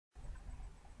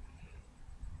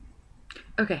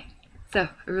Okay, so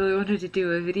I really wanted to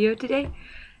do a video today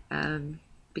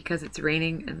because it's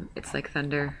raining and it's like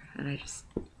thunder, and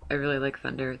I really like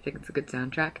thunder. I think it's a good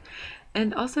soundtrack.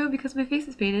 And also because my face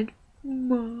is painted.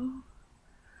 And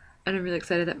I'm really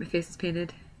excited that my face is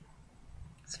painted.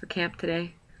 It's for camp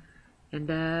today. And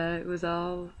it was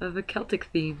all of a Celtic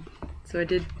theme. So I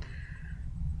did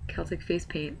Celtic face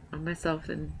paint on myself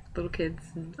and little kids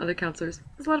and other counselors. It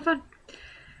was a lot of fun.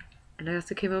 And I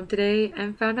also came home today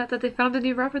and found out that they found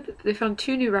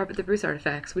two new Robert the Bruce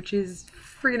artifacts, which is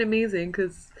freaking amazing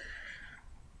because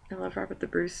I love Robert the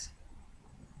Bruce.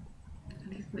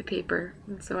 And he's my paper,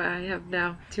 and so I have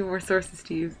now two more sources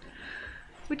to use,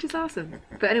 which is awesome.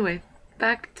 But anyway,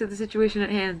 back to the situation at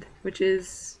hand, which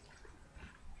is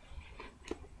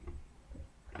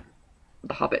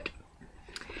The Hobbit.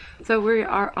 So we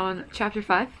are on chapter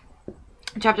 5.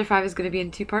 Chapter 5 is going to be in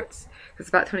 2 parts. It's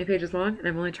about 20 pages long, and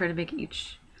I'm only trying to make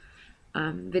each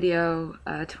video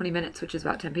 20 minutes, which is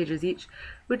about 10 pages each,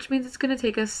 which means it's going to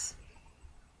take us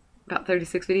about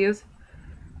 36 videos,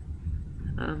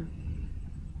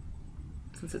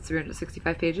 since it's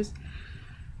 365 pages.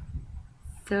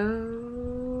 So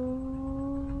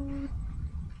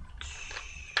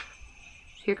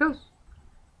here goes.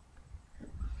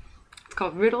 It's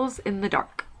called Riddles in the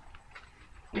Dark.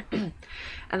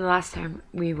 And the last time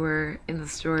we were in the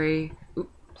story, the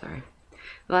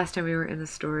last time we were in the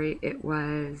story, it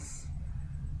was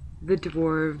the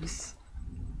dwarves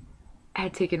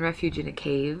had taken refuge in a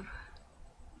cave,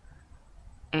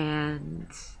 and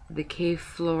the cave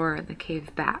floor and the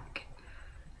cave back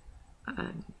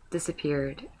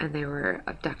disappeared, and they were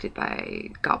abducted by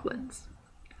goblins.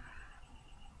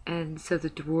 And so the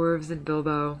dwarves and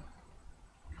Bilbo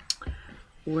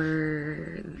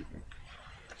were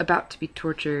about to be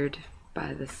tortured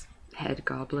by this head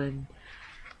goblin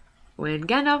when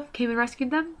Gandalf came and rescued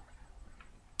them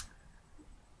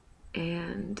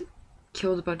and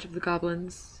killed a bunch of the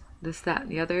goblins, this, that, and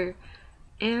the other.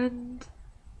 And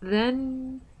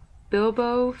then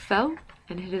Bilbo fell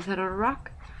and hit his head on a rock,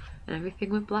 and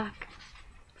everything went black.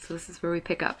 So this is where we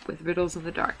pick up with Riddles in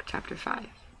the Dark, chapter 5.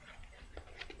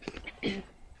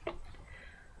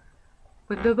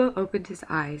 When Bilbo opened his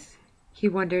eyes, he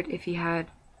wondered if he had,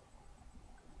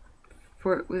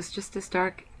 for it was just as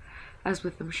dark as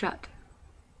with them shut.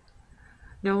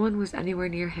 No one was anywhere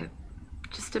near him.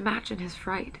 Just imagine his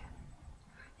fright.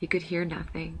 He could hear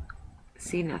nothing,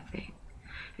 see nothing,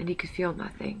 and he could feel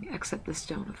nothing except the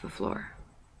stone of the floor.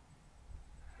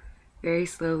 Very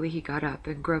slowly he got up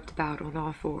and groped about on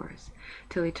all fours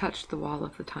till he touched the wall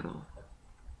of the tunnel,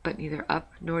 but neither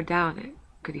up nor down it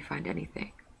could he find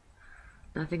anything.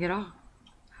 Nothing at all.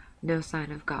 No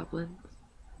sign of goblins,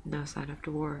 no sign of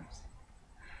dwarves.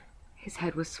 His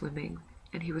head was swimming,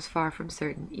 and he was far from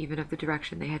certain even of the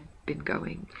direction they had been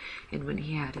going in when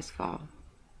he had his fall.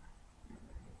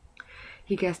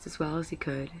 He guessed as well as he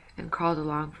could, and crawled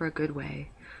along for a good way,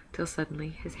 till suddenly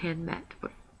his hand met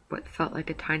what felt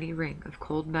like a tiny ring of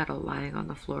cold metal lying on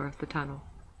the floor of the tunnel.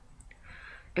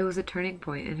 It was a turning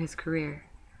point in his career,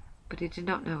 but he did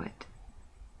not know it.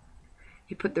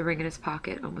 He put the ring in his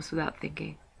pocket almost without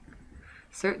thinking.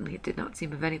 Certainly it did not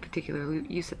seem of any particular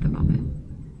use at the moment.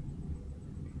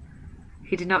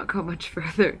 He did not go much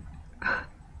further,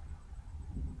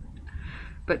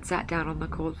 but sat down on the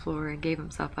cold floor and gave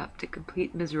himself up to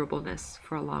complete miserableness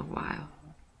for a long while.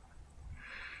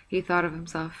 He thought of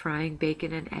himself frying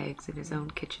bacon and eggs in his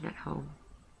own kitchen at home,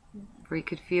 for he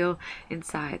could feel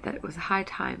inside that it was high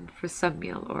time for some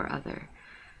meal or other,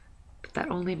 but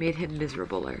that only made him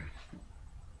miserabler.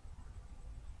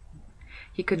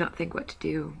 He could not think what to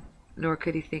do, nor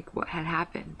could he think what had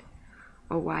happened,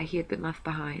 or why he had been left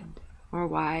behind, or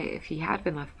why, if he had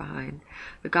been left behind,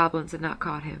 the goblins had not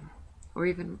caught him, or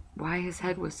even why his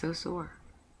head was so sore.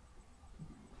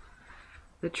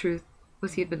 The truth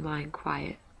was he had been lying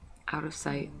quiet, out of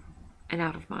sight, and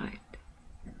out of mind,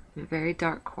 in a very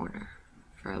dark corner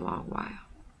for a long while.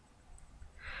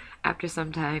 After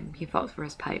some time he felt for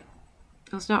his pipe.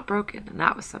 It was not broken, and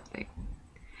that was something.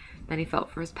 Then he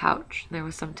felt for his pouch, and there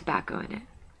was some tobacco in it,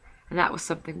 and that was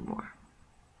something more.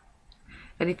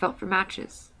 Then he felt for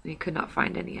matches, and he could not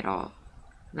find any at all,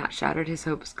 and that shattered his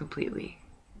hopes completely.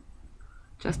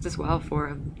 Just as well for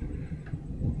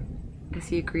him, as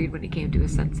he agreed when he came to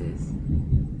his senses.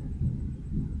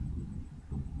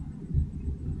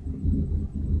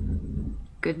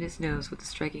 Goodness knows what the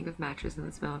striking of matches and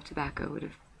the smell of tobacco would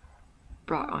have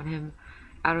brought on him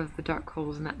out of the dark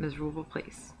holes in that miserable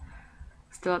place.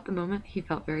 Still, at the moment, he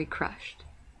felt very crushed.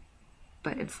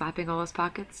 But in slapping all his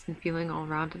pockets and feeling all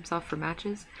round himself for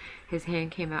matches, his hand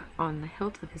came out on the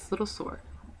hilt of his little sword.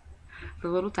 the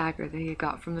little dagger that he had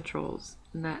got from the trolls,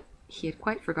 and that he had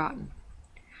quite forgotten.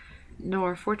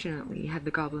 Nor, fortunately, had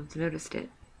the goblins noticed it,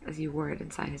 as he wore it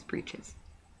inside his breeches.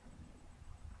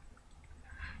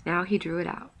 Now he drew it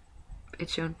out. It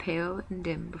shone pale and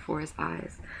dim before his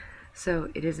eyes. So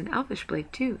it is an elfish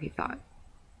blade too, he thought.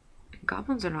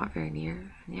 Goblins are not very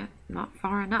near, and yet not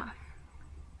far enough.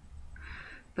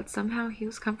 But somehow he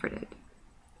was comforted.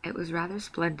 It was rather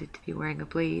splendid to be wearing a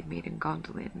blade made in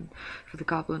Gondolin for the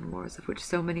goblin wars of which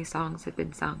so many songs had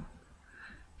been sung.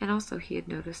 And also he had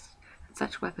noticed that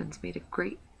such weapons made a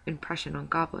great impression on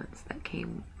goblins that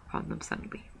came upon them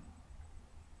suddenly.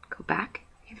 Go back,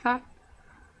 he thought.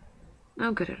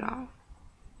 No good at all.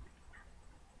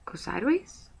 Go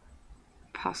sideways?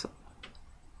 Possible.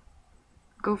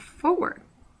 Go forward.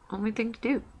 Only thing to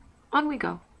do. On we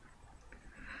go.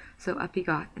 So up he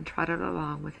got and trotted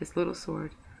along with his little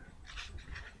sword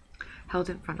held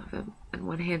in front of him, and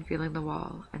one hand feeling the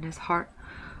wall, and his heart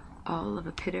all of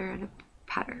a pitter and a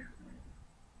patter.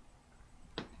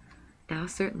 Now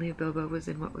certainly Bilbo was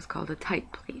in what was called a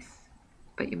tight place,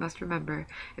 but you must remember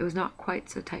it was not quite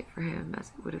so tight for him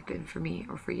as it would have been for me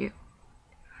or for you.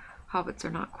 Hobbits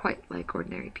are not quite like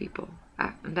ordinary people,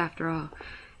 and after all,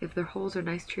 if their holes are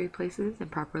nice cheery places and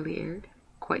properly aired,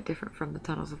 quite different from the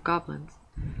tunnels of goblins,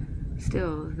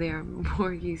 still they are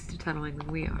more used to tunneling than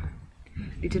we are.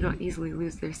 They do not easily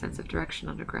lose their sense of direction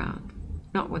underground,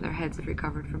 not when their heads have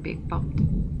recovered from being bumped.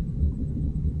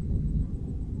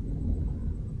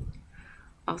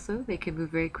 Also, they can move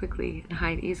very quickly and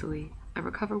hide easily, and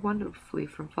recover wonderfully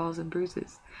from falls and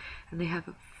bruises, and they have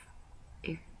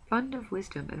a fund of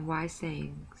wisdom and wise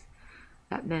sayings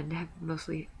that men have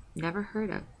mostly never heard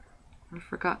of or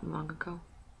forgotten long ago.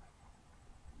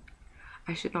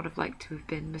 I should not have liked to have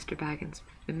been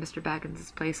in Mr.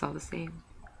 Baggins's place all the same.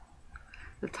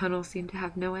 The tunnel seemed to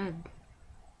have no end.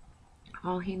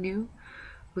 All he knew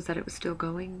was that it was still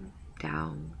going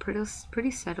down pretty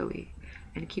steadily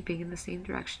and keeping in the same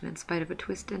direction in spite of a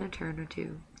twist and a turn or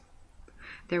two.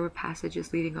 There were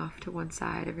passages leading off to one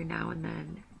side every now and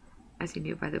then, as he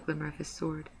knew by the glimmer of his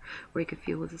sword, where he could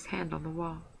feel with his hand on the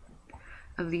wall.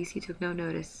 Of these he took no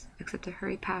notice, except to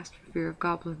hurry past for fear of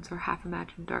goblins or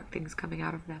half-imagined dark things coming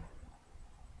out of them.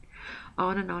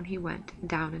 On and on he went,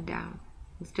 down and down,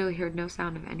 and still he heard no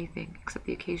sound of anything except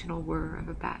the occasional whir of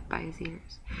a bat by his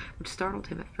ears, which startled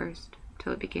him at first,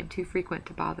 till it became too frequent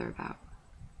to bother about.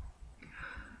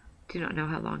 Do not know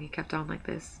how long he kept on like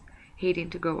this, hating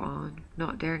to go on,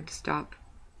 not daring to stop,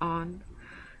 on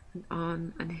and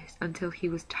on, until he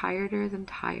was tireder than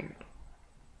tired.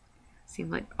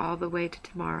 Seemed like all the way to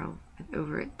tomorrow, and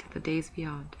over it to the days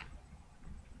beyond.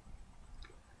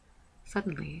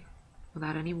 Suddenly,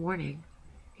 without any warning,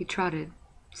 he trotted,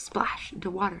 splash, into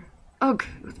water. Ugh!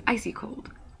 It was icy cold.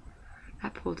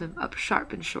 That pulled him up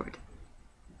sharp and short.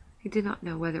 He did not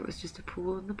know whether it was just a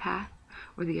pool in the path,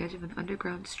 or the edge of an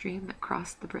underground stream that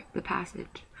crossed the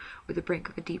passage, or the brink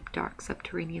of a deep, dark,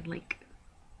 subterranean lake.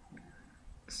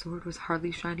 The sword was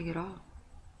hardly shining at all.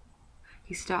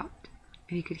 He stopped,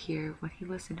 and he could hear, when he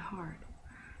listened hard,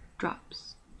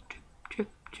 drops, drip, drip,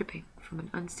 dripping from an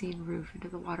unseen roof into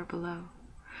the water below,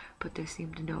 but there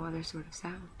seemed no other sort of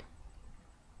sound.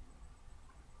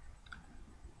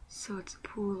 So it's a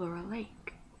pool or a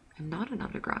lake, and not an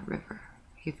underground river,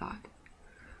 he thought.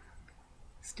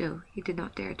 Still, he did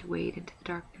not dare to wade into the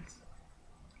darkness.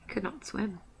 He could not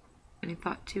swim, and he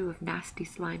thought too of nasty,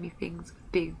 slimy things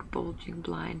with big, bulging,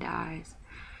 blind eyes,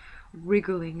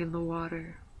 wriggling in the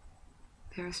water.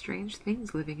 There are strange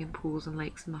things living in pools and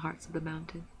lakes in the hearts of the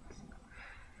mountains.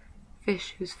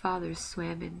 Fish whose fathers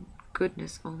swam in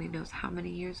goodness only knows how many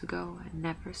years ago and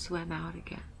never swam out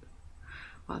again,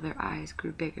 while their eyes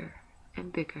grew bigger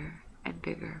and bigger and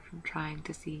bigger from trying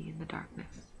to see in the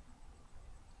darkness.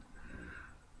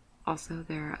 Also,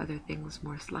 there are other things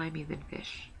more slimy than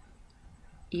fish.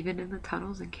 Even in the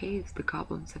tunnels and caves the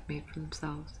goblins have made for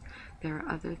themselves, there are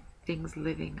other things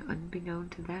living unbeknown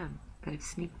to them that have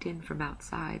sneaked in from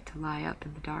outside to lie up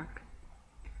in the dark.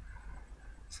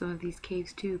 Some of these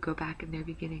caves, too, go back in their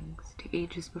beginnings to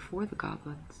ages before the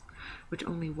goblins, which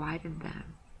only widened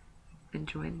them and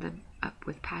joined them up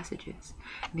with passages,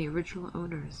 and the original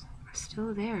owners are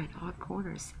still there in odd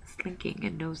corners, slinking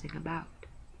and nosing about.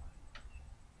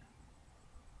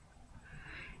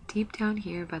 Deep down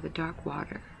here by the dark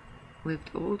water lived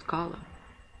old Gollum,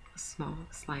 a small,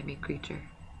 slimy creature.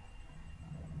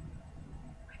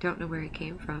 I don't know where he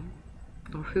came from,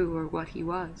 or who or what he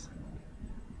was.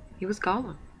 He was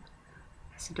Gollum,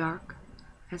 as dark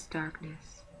as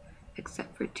darkness,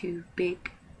 except for two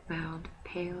big, round,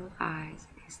 pale eyes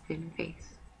in his thin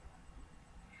face.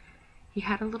 He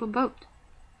had a little boat,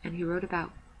 and he rowed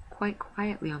about quite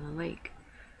quietly on the lake,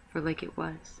 for lake it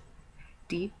was,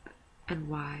 deep and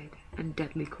wide and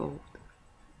deadly cold.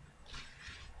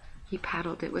 He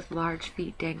paddled it with large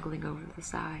feet dangling over the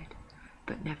side,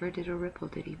 but never did a ripple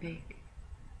did he make.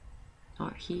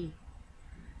 Not he.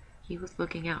 He was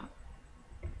looking out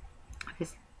of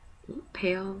his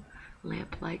pale,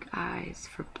 lamp-like eyes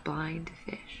for blind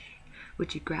fish,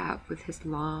 which he grabbed with his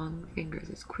long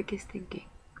fingers as quick as thinking.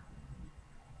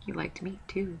 He liked meat,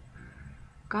 too.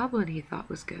 Goblin he thought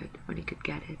was good when he could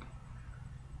get it,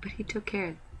 but he took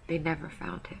care they never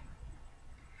found him.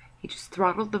 He just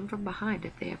throttled them from behind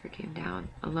if they ever came down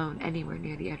alone anywhere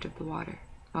near the edge of the water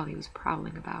while he was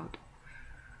prowling about.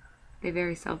 They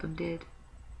very seldom did,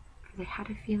 for they had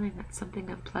a feeling that something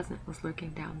unpleasant was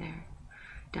lurking down there,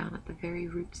 down at the very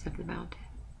roots of the mountain.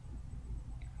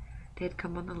 They had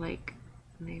come on the lake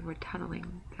when they were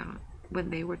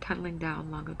tunneling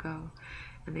down long ago,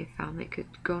 and they found they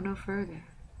could go no further,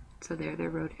 so there their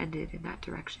road ended in that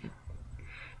direction.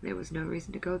 There was no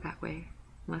reason to go that way,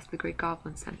 unless the great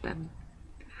goblin sent them.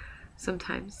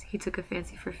 Sometimes he took a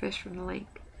fancy for fish from the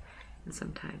lake, and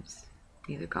sometimes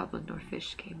neither goblin nor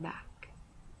fish came back.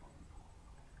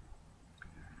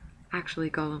 Actually,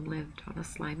 Gollum lived on a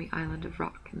slimy island of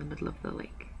rock in the middle of the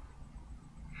lake.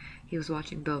 He was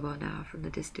watching Bilbo now from the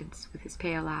distance with his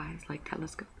pale eyes like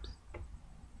telescopes.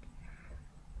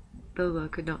 Bilbo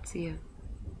could not see him,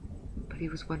 but he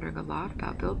was wondering a lot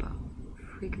about Bilbo,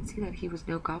 for he could see that he was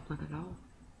no goblin at all.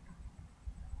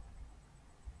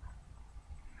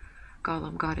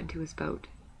 Gollum got into his boat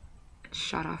and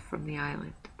shot off from the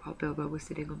island while Bilbo was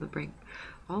sitting on the brink,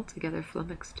 altogether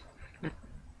flummoxed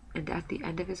and at the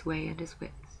end of his way and his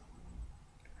wits.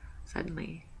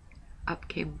 Suddenly, up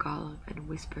came Gollum and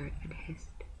whispered and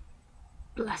hissed,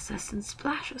 "Bless us and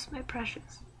splash us, my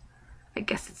precious. I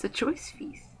guess it's a choice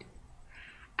feast.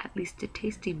 At least a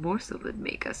tasty morsel it'd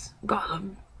make us,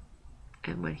 Gollum."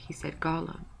 And when he said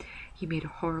Gollum, he made a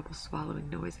horrible swallowing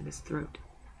noise in his throat.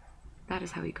 That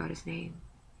is how he got his name,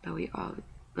 though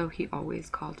he always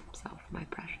called himself my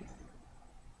precious.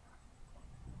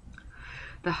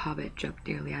 The Hobbit jumped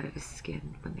nearly out of his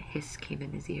skin when the hiss came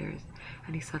in his ears,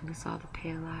 and he suddenly saw the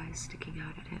pale eyes sticking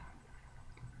out at him.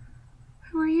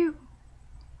 "Who are you?"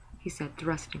 he said,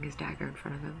 thrusting his dagger in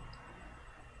front of him.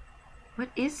 "What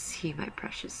is he, my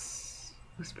precious?"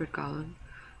 whispered Gollum,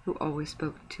 who always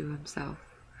spoke to himself,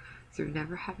 through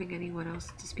never having anyone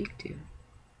else to speak to.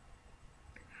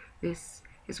 This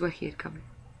is what he had come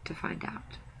to find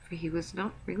out, for he was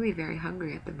not really very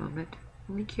hungry at the moment,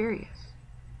 only curious.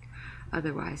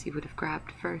 Otherwise he would have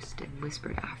grabbed first and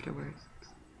whispered afterwards.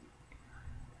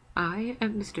 "I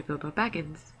am Mr. Bilbo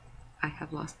Baggins. I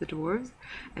have lost the dwarves,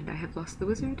 and I have lost the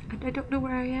wizard, and I don't know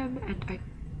where I am, and I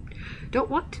don't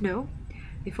want to know.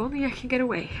 If only I can get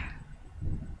away."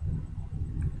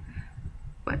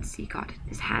 "What's he got in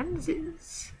his hands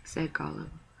is," said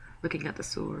Gollum, looking at the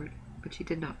sword, which he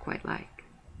did not quite like.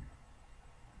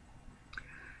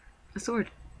 "A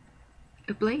sword,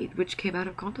 a blade which came out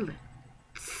of Gondolin,"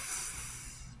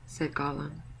 said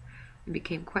Gollum, and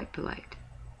became quite polite.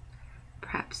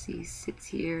 "Perhaps he sits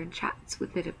here and chats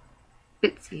with it a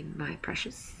bitsy, my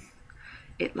precious.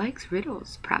 It likes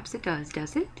riddles, perhaps it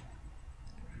does it?"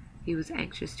 He was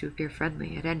anxious to appear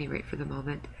friendly, at any rate for the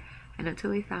moment, and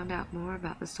until he found out more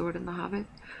about the sword and the Hobbit,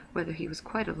 whether he was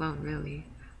quite alone really,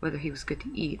 whether he was good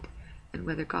to eat, and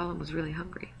whether Gollum was really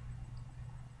hungry.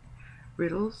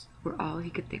 Riddles were all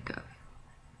he could think of.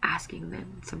 Asking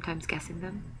them, and sometimes guessing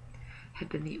them, had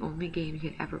been the only game he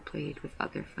had ever played with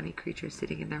other funny creatures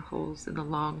sitting in their holes in the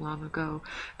long, long ago,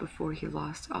 before he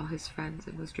lost all his friends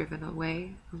and was driven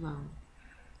away alone,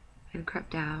 and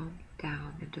crept down,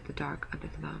 down into the dark under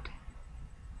the mountain.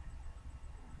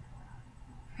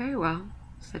 "Very well,"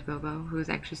 said Bilbo, who was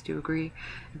anxious to agree,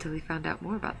 until he found out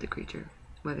more about the creature,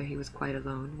 whether he was quite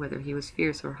alone, whether he was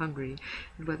fierce or hungry,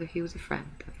 and whether he was a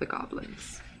friend of the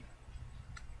goblins.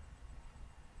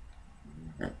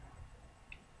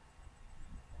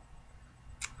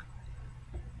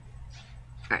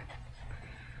 Right.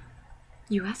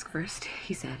 "You ask first,"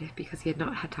 he said, because he had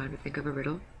not had time to think of a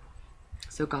riddle.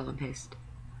 So Gollum hissed,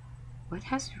 "What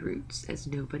has roots as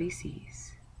nobody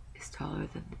sees, is taller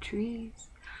than the trees,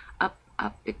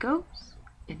 up it goes,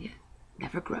 and yet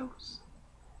never grows?"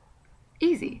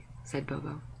 "Easy," said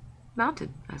Bilbo.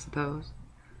 "Mountain, I suppose."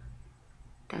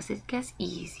 "Does it guess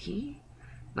easy?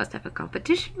 Must have a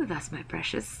competition with us, my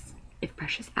precious. If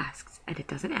Precious asks and it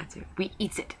doesn't answer, we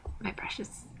eats it, my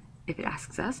precious. If it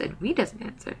asks us and we doesn't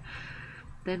answer,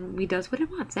 then we does what it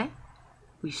wants, eh?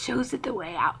 We shows it the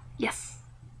way out, yes."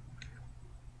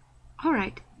 "All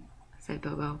right," said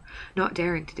Bilbo, not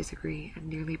daring to disagree, and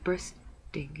nearly burst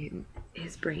distracting in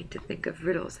his brain to think of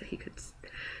riddles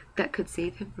that could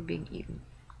save him from being eaten.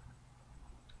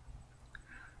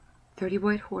 30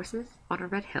 white horses on a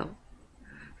red hill.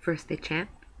 First they champ,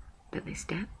 then they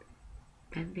stamp,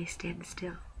 then they stand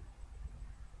still.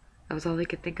 That was all he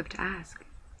could think of to ask.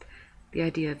 The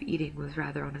idea of eating was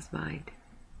rather on his mind.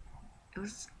 It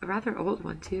was a rather old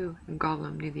one, too, and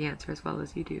Gollum knew the answer as well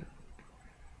as you do.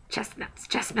 Chestnuts,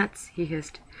 chestnuts, he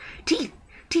hissed. Teeth,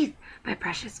 teeth, my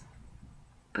precious.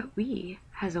 But we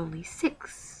has only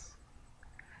 6.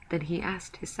 Then he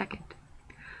asked his second.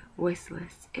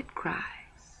 Voiceless it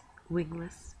cries,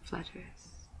 wingless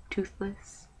flutters,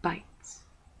 toothless bites,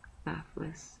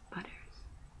 mouthless mutters.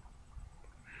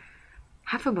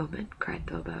 Half a moment, cried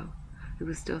Bilbo, who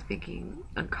was still thinking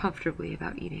uncomfortably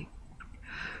about eating.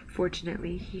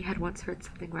 Fortunately, he had once heard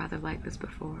something rather like this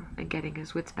before, and getting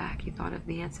his wits back, he thought of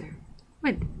the answer.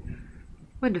 Wind.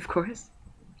 Wind, of course,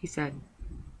 he said.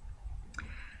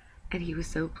 And he was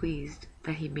so pleased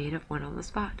that he made up one on the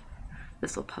spot.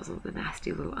 This'll puzzle the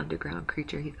nasty little underground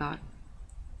creature, he thought.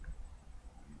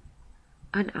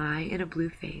 An eye in a blue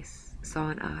face saw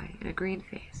an eye in a green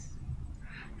face.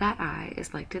 That eye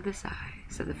is like to this eye,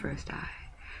 said the first eye,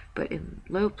 but in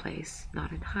low place,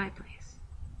 not in high place.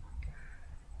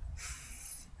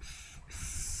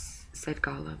 Said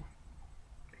Gollum.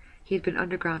 He had been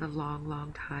underground a long,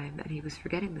 long time, and he was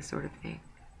forgetting this sort of thing.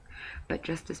 But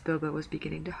just as Bilbo was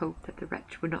beginning to hope that the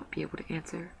wretch would not be able to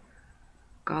answer,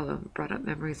 Gollum brought up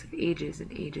memories of ages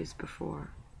and ages before,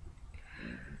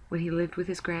 when he lived with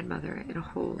his grandmother in a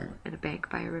hole in a bank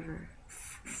by a river.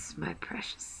 My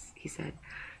precious, he said.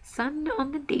 Sun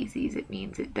on the daisies, it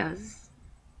means it does.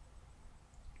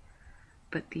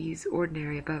 But these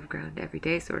ordinary above-ground,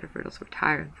 everyday sort of riddles were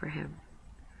tiring for him.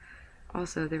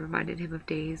 Also, they reminded him of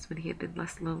days when he had been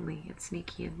less lonely and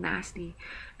sneaky and nasty,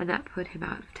 and that put him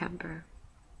out of temper.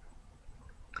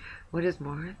 What is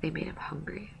more, they made him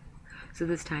hungry. So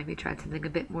this time he tried something a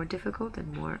bit more difficult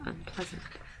and more unpleasant.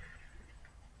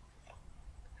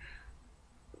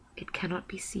 It cannot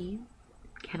be seen,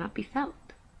 cannot be felt,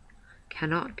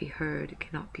 cannot be heard,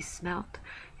 cannot be smelt.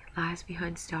 It lies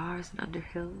behind stars and under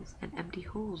hills, and empty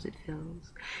holes it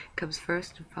fills. It comes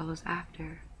first and follows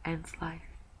after, ends life,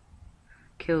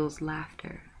 kills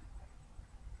laughter.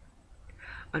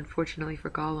 Unfortunately for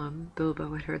Gollum,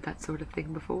 Bilbo had heard that sort of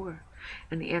thing before,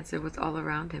 and the answer was all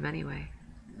around him anyway.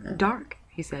 Dark,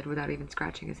 he said, without even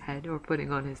scratching his head or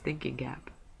putting on his thinking cap.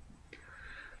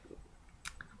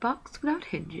 A box without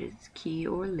hinges, key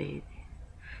or lid,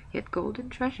 yet golden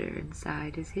treasure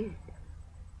inside is hid.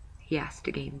 He asked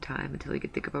to gain time until he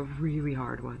could think of a really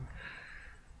hard one.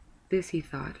 This, he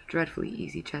thought, a dreadfully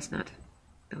easy chestnut,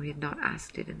 though he had not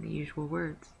asked it in the usual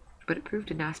words. But it proved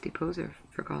a nasty poser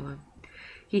for Gollum.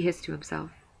 He hissed to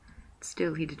himself.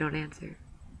 Still he did not answer.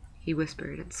 He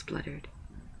whispered and spluttered.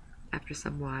 After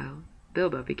some while,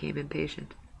 Bilbo became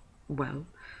impatient. Well,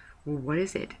 what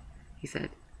is it? He said.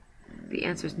 The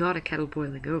answer's not a kettle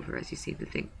boiling over, as you seem to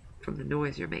think from the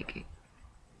noise you're making.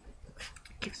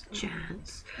 Give us a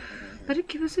chance. Let it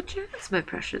give us a chance, my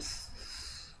precious.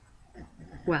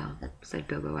 Well, said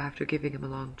Bilbo after giving him a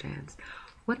long chance,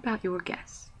 what about your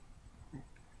guess?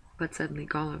 But suddenly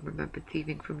Gollum remembered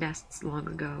thieving from nests long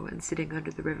ago and sitting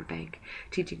under the riverbank,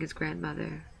 teaching his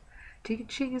grandmothers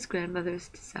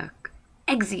to suck.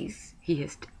 Eggsies, he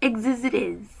hissed. Eggsies it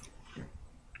is.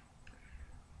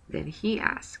 Then he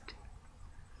asked,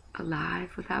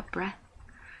 alive without breath,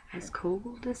 as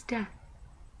cold as death,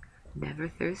 never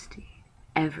thirsty,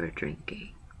 ever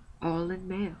drinking, all in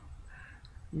mail,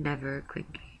 never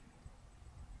clinking.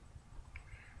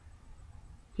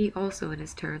 He also in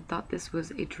his turn thought this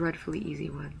was a dreadfully easy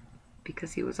one,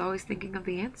 because he was always thinking of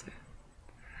the answer.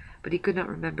 But he could not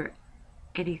remember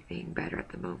anything better at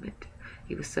the moment.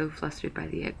 He was so flustered by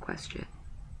the egg question.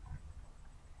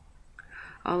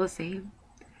 All the same,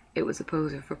 it was a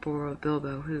poser for poor old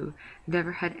Bilbo, who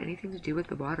never had anything to do with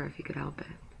the water if he could help it.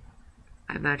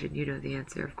 I imagine you know the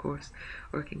answer, of course,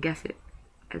 or can guess it,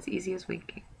 as easy as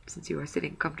winking, since you are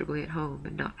sitting comfortably at home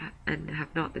and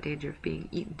have not the danger of being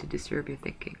eaten to disturb your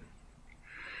thinking.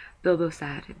 Bilbo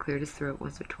sat and cleared his throat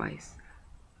once or twice,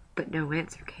 but no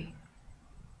answer came.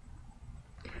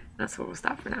 That's where we'll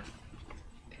stop for now.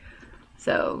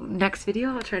 So next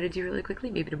video I'll try to do really quickly,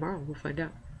 maybe tomorrow, we'll find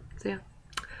out. So yeah,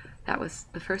 that was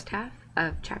the first half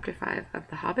of chapter 5 of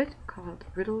The Hobbit, called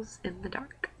Riddles in the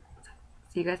Dark. So,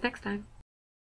 see you guys next time.